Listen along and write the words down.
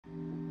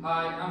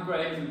Hi, I'm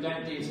Graham from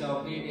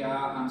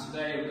dentdetailpdr, and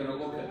today we're going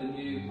to look at the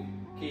new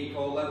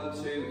Keco Level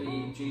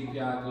 2E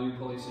GPR glue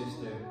pulley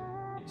system.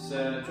 It's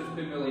just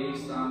been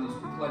released and there's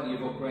plenty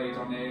of upgrades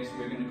on here, so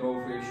we're going to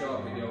go through a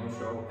short video and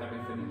show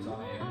everything that's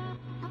on here.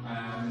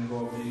 I'm going to go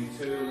over the new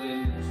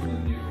tooling, some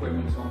of the new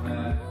equipment on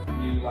there,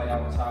 new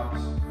layout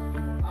tabs,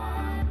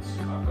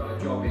 and I've got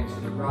a job into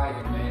the right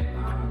of me,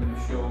 and I'm going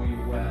to show you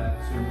where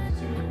some of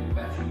the tools will be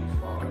best used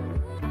for it.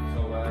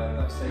 So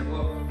let's take a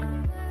look.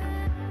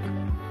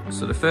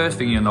 So the first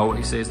thing you'll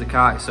notice is the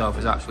cart itself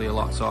is actually a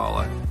lot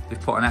taller.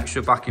 They've put an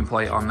extra backing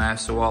plate on there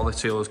so all the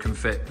tools can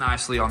fit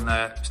nicely on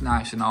there. It's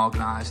nice and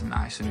organised and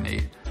nice and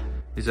neat.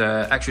 There's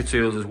extra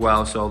tools as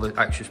well, so the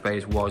extra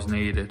space was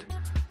needed.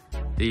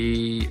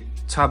 The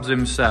tabs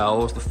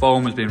themselves, the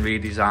foam has been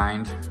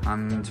redesigned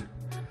and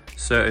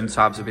certain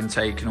tabs have been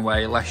taken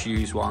away, less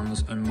used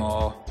ones and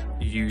more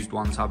used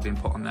ones have been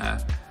put on there,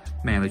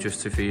 mainly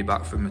just to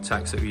feedback from the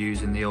techs that were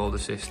using the older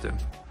system.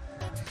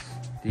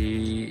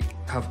 They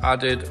have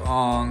added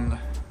on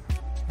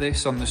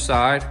this on the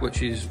side,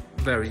 which is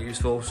very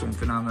useful,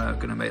 something I'm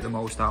going to make the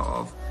most out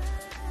of.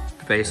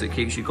 It basically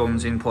keeps your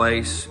guns in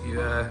place,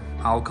 your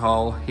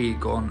alcohol, heat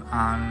gun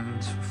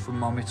and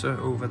thermometer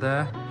over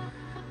there.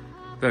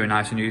 Very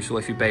nice and useful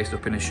if you're based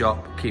up in a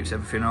shop, keeps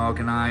everything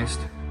organised.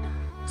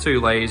 2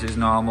 layers is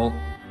normal.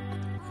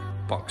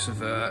 Box of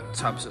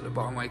tabs at the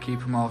bottom where you keep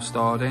them all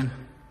stored in.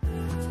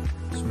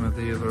 Some of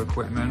the other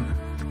equipment.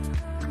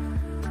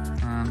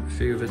 And a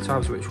few of the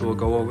tabs which we'll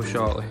go over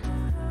shortly.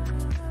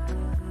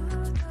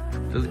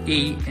 The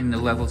E in the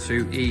Level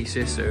 2E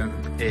system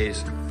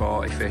is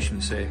for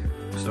efficiency.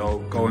 So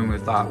going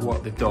with that,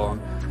 what they've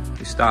done,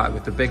 they started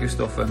with the bigger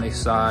stuff on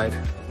this side,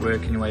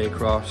 working your way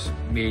across,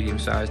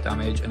 medium-sized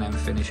damage, and then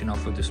finishing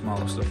off with the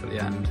smaller stuff at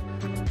the end.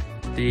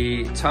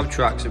 The tab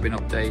tracks have been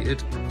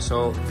updated,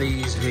 so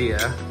these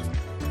here,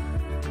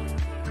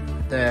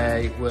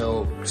 they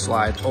will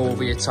slide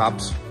over your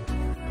tabs,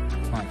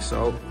 like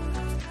so.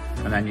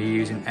 And then you're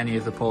using any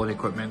of the pulling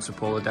equipment to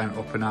pull the dent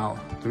up and out.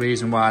 The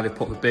reason why they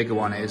put the bigger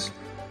one is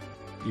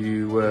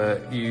you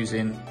were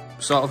using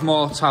sort of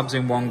more tabs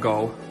in one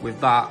go.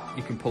 With that,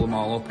 you can pull them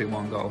all up in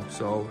one go.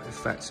 So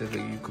effectively,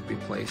 you could be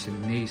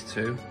placing these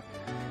two,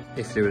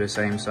 if they were the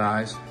same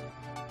size,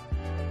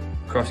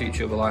 across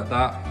each other like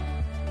that.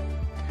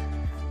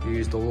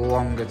 Use the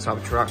longer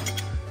tab track.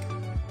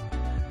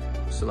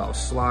 So that'll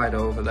slide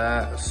over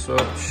there as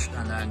such,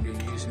 and then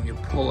you're using your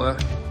puller,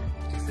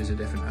 if there's a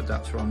different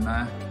adapter on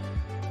there,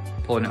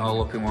 pulling it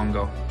all up in one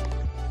go.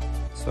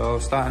 So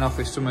starting off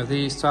with some of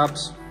these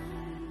tabs,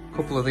 a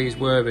couple of these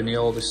were in the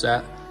older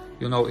set.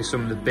 You'll notice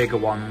some of the bigger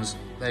ones,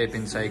 they've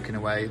been taken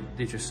away,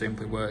 they just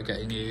simply weren't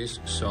getting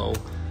used, so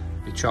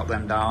they chopped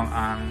them down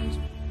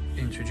and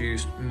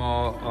introduced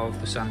more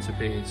of the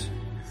centipedes.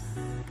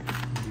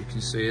 You can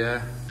see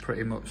there,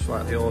 pretty much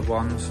like the old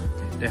ones.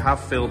 They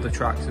have filled the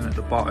tracks in at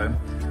the bottom,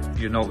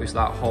 you'll notice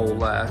that hole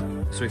there,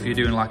 so if you're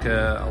doing like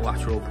a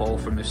lateral pull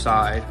from the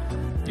side,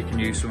 you can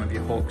use some of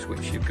your hooks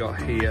which you've got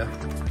here,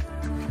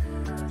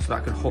 so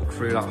that can hook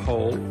through that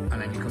hole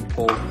and then you can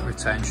pull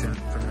retention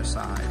from the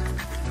side.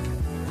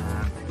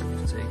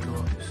 Just take a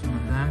look at some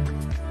of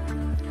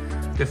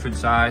them. Different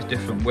size,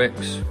 different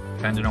widths,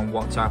 depending on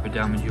what type of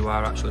damage you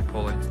are actually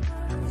pulling.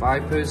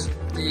 Vipers,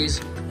 these,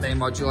 they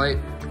modulate,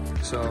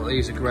 so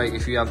these are great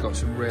if you have got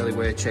some really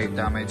weird shape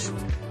damage,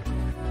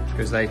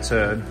 because they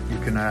turn, you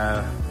can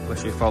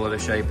literally follow the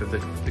shape of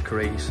the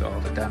crease or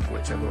the dent,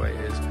 whichever way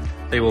it is.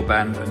 They will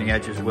bend and the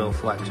edges will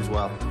flex as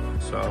well.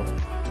 So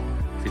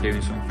if you're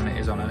doing something that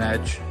is on an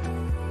edge,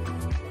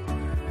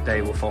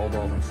 they will fold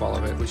over and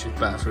follow it, which is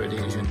better for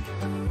adhesion.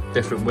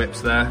 Different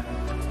widths there.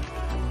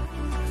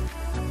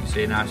 You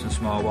see a nice and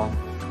small one.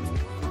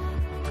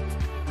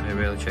 They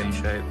really change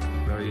shape,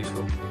 very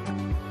useful.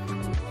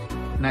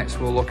 Next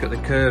we'll look at the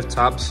curved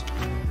tabs.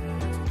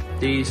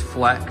 These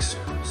flex,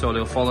 so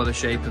they'll follow the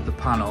shape of the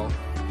panel.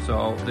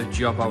 So the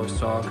job I was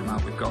talking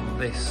about, we've got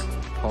this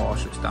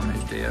Porsche that's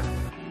damaged here.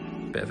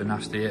 Bit of a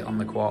nasty hit on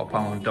the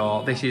quarter-panel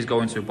door. This is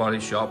going to a body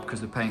shop because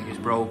the paint is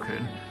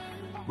broken,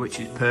 which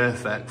is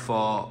perfect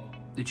for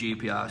the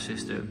GPR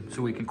system.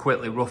 So we can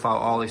quickly rough out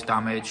all this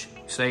damage,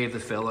 save the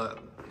filler,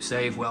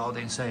 save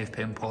welding, save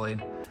pin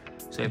pulling,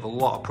 save a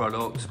lot of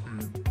product,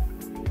 and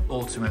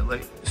ultimately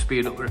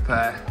speed up the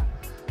repair.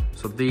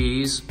 So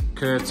these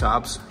curved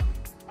tabs,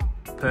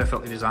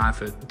 perfectly designed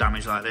for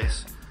damage like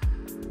this.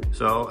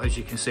 So as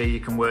you can see, you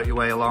can work your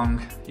way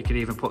along. You could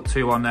even put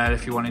 2 on there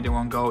if you wanted in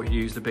one go.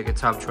 Use the bigger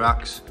tab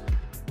tracks,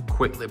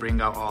 quickly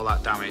bring out all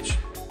that damage.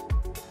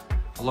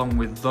 Along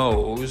with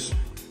those,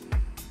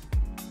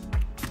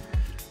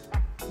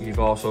 you've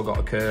also got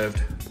a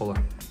curved puller.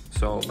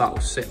 So that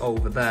will sit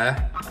over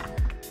there,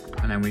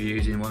 and then we're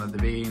using one of the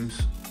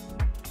beams,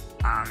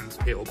 and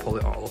it will pull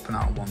it all up and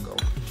out in one go.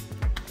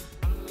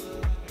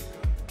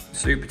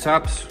 Super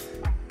tabs,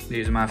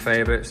 these are my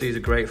favourites. These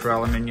are great for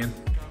aluminium.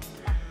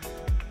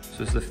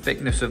 So it's the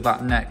thickness of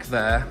that neck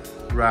there,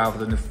 rather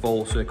than the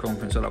full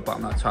circumference of that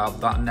bottom of that tab.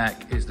 That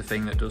neck is the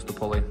thing that does the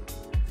pulling.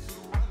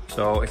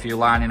 So if you're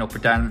lining up a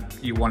dent,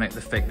 you want it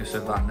the thickness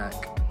of that neck.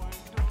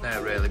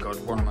 They're really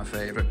good, one of my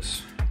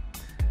favourites.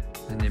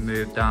 Then you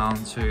move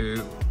down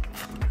to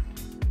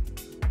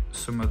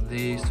some of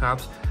these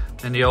tabs.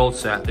 In the old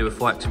set, they were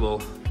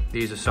flexible.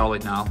 These are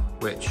solid now,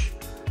 which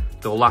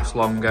they'll last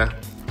longer.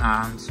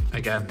 And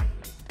again,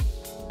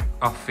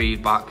 off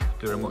feedback,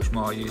 they're a much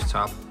more used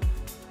tab.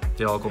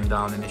 They all come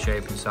down in the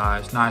shape and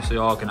size, nicely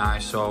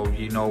organised, so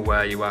you know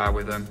where you are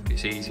with them.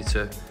 It's easy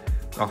to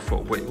off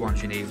what which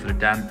ones you need for the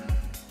dent.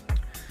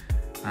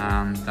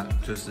 And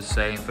that does the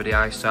same for the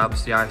ice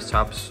tabs. The ice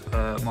tabs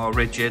are more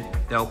rigid,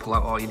 they'll pull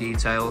out all your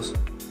details.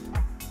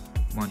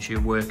 Once you're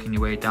working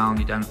your way down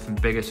your dent from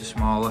bigger to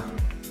smaller,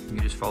 you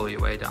just follow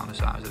your way down the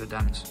sides of the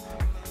dents.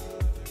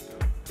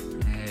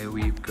 Here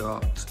we've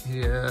got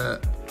here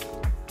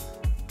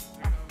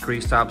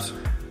crease tabs.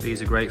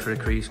 These are great for a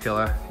crease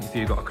killer. If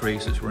you've got a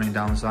crease that's running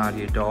down the side of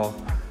your door,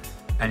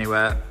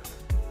 anywhere,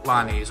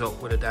 line these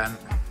up with a dent,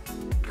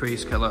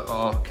 crease killer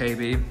or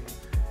K-beam,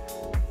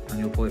 and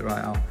you'll pull it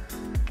right out.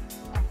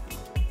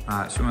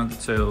 Right, some of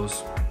the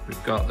tools.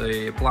 We've got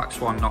the Black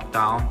Swan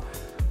knockdown.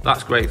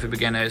 That's great for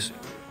beginners.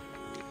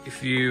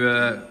 If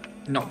you've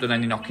not done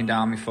any knocking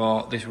down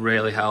before, this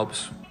really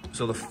helps.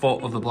 So the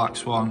foot of the Black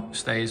Swan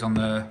stays on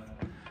the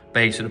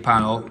base of the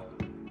panel.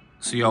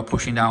 So you're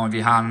pushing down with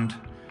your hand,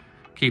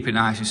 keep it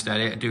nice and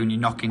steady, doing your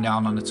knocking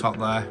down on the top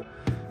there.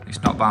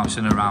 It's not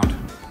bouncing around.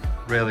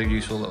 Really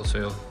useful little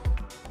tool.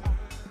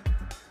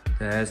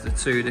 There's the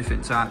two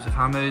different types of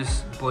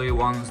hammers. The blue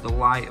one's the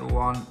lighter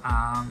one,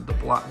 and the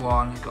black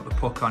one, you've got the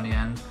puck on the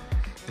end.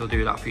 You'll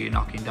do that for your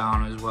knocking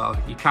down as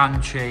well. You can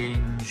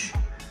change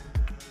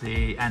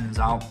the ends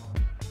out,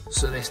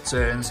 so this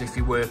turns if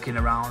you're working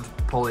around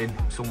pulling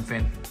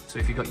something. So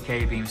if you've got your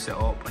K-beam set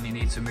up and you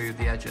need to move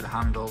the edge of the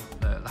handle,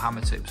 the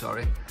hammer tip,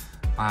 sorry,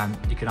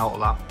 you can alter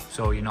that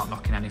so you're not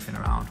knocking anything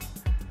around.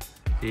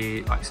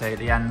 Like I say,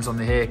 the ends on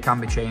the here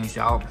can be changed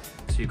out,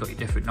 so you've got your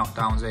different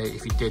knockdowns here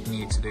if you did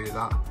need to do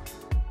that.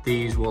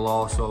 These will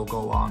also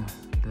go on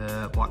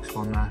the Black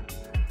Swan there.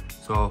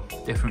 So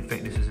different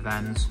thicknesses of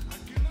ends,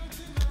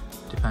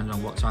 depending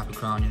on what type of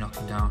crown you're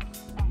knocking down.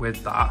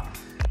 With that,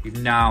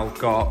 you've now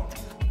got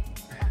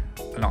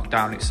a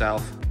knockdown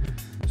itself.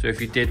 So if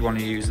you did want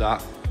to use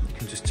that, you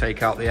can just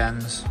take out the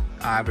ends,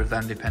 either of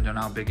them depending on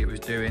how big it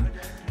was doing,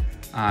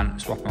 and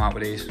swap them out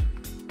with these.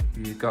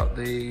 You've got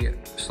the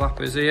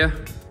slappers here,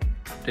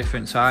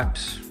 different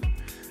types.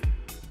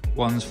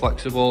 One's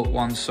flexible,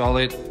 one's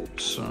solid.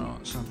 So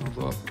let's have a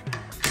look.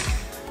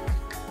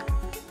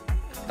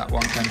 That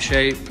one can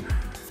shape.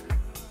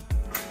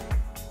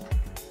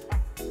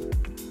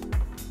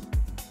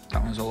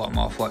 That one's a lot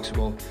more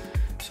flexible.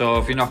 So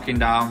if you're knocking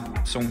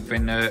down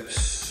something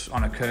that's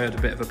on a curved,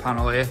 a bit of a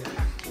panel here,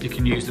 you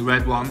can use the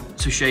red one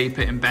to shape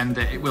it and bend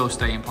it. It will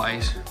stay in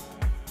place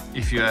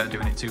if you're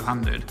doing it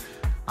two-handed,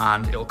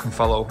 and it can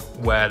follow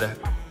where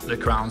the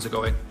crowns are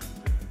going.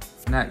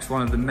 Next,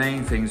 one of the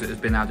main things that has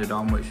been added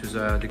on, which was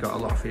they got a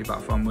lot of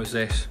feedback from, was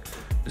this,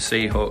 the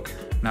C-hook.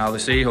 Now the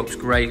C-hook's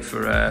great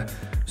for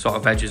sort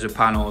of edges of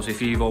panels.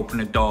 If you've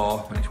opened a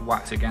door and it's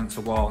whacked against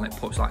a wall and it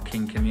puts that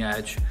kink in the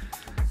edge,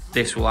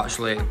 this will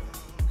actually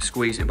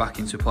squeeze it back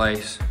into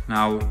place.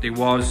 Now it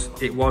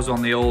was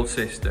on the old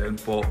system,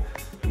 but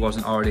it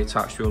wasn't already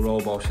attached to a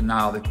robo, so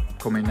now they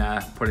come in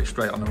there, put it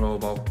straight on the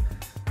robo.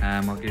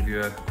 I'll give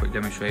you a quick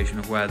demonstration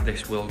of where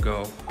this will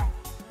go.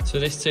 So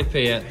this tip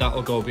here, that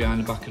will go behind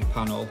the back of the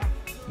panel.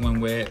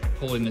 When we're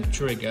pulling the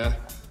trigger,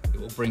 it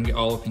will bring it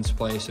all up into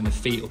place, and the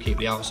feet will keep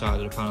the outside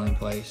of the panel in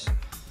place.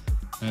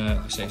 Like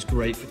I say, it's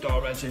great for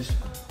door edges,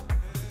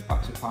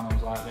 backs of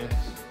panels like this.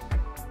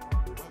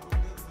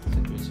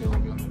 Tip will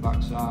be on the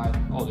back side,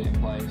 hold it in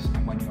place,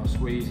 and when you're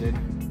squeezing,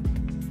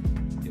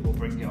 it will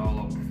bring it all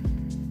up.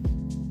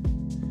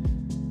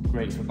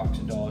 Great for backs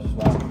of doors as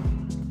well.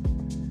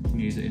 You can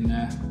use it in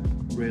there,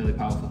 really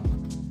powerful.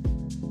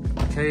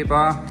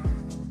 K-bar.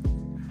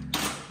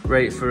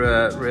 Great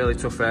for really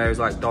tough areas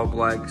like dog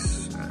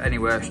legs,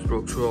 anywhere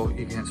structural,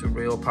 you can get some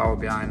real power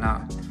behind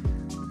that.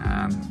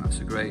 That's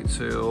a great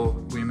tool.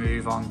 We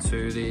move on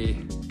to the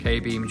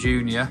K-beam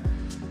Junior.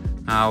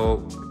 Now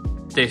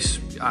this,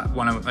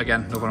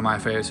 again, another one of my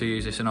favourites, who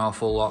use this an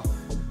awful lot.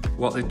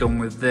 What they've done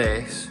with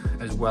this,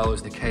 as well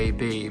as the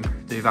K-beam,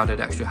 they've added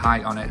extra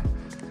height on it.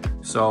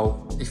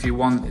 So if you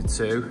wanted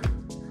to,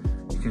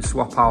 you can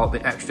swap out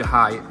the extra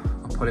height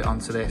and put it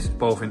onto this,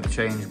 both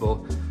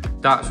interchangeable.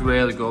 That's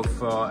really good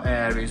for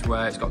areas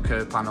where it's got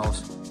curved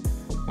panels.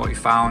 What we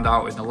found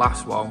out in the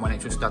last one, when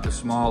it just had the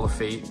smaller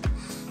feet,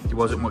 there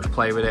wasn't much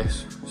play with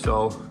this.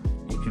 So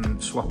you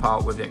can swap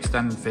out with the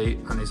extended feet,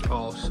 and there's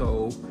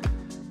also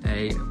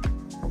a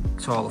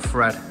taller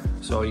thread.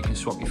 So you can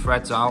swap your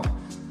threads out.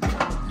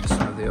 Here's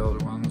some of the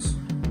older ones.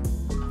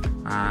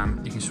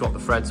 You can swap the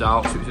threads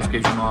out, so it just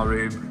gives you more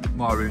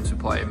room to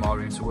play, more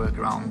room to work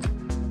around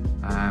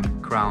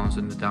crowns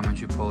and the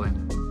damage you're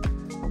pulling.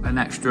 An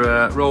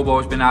extra robo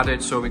has been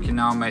added, so we can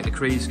now make the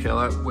crease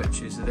killer,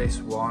 which is this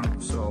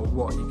one. So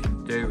what you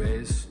can do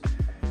is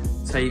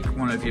take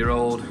one of your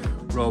old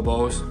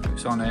robos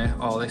that's on here,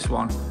 or this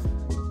one,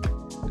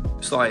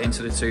 slide it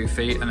into the 2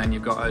 feet, and then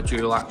you've got a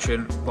dual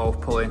action,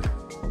 both pulling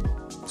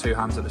two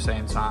hands at the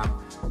same time,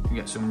 you can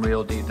get some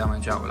real deep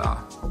damage out with that.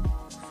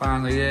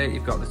 Finally here,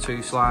 you've got the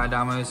two slide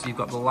hammers. You've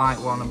got the light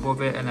one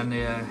above it and then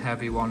the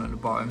heavy one at the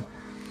bottom.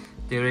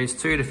 There is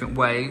two different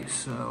weights,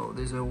 so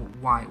there's a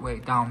white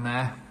weight down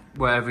there.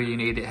 Wherever you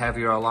need it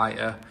heavier or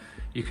lighter,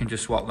 you can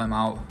just swap them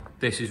out.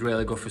 This is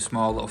really good for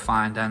small little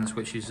fine dents,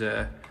 which is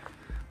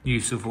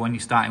useful for when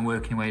you're starting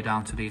working your way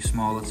down to these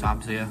smaller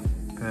tabs here.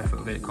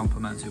 Perfectly, it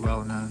complements it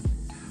well and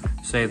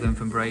save them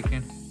from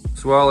breaking.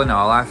 So all in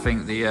all, I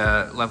think the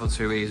Level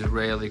 2E is a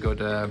really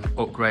good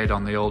upgrade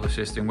on the older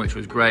system, which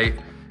was great.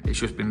 It's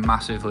just been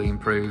massively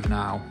improved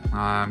now.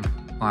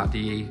 Like the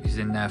E is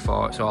in there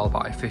for, it's all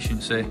about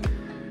efficiency.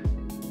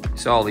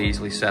 It's all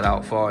easily set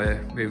out for you,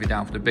 moving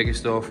down from the bigger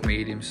stuff,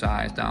 medium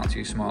size, down to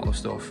your smaller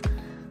stuff.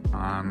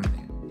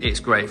 It's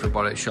great for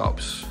body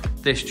shops.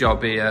 This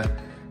job here,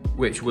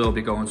 which will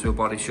be going to a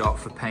body shop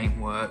for paint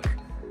work,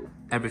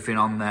 everything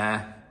on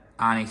there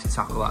I need to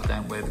tackle that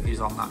dent with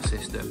is on that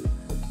system.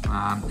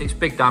 It's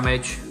big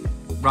damage,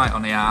 right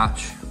on the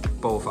arch,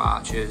 both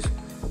arches.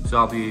 So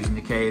I'll be using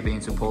the K-beam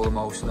to pull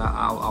most of that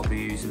out. I'll be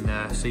using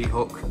the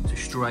C-hook to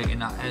straighten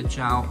that edge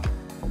out,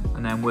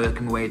 and then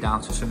working my way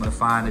down to some of the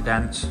finer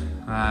dents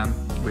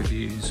with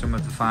using some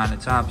of the finer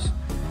tabs.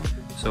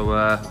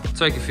 So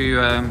take a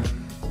few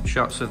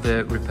shots of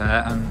the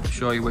repair and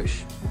show you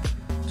which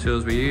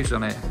tools we use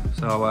on it.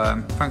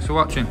 So thanks for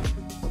watching.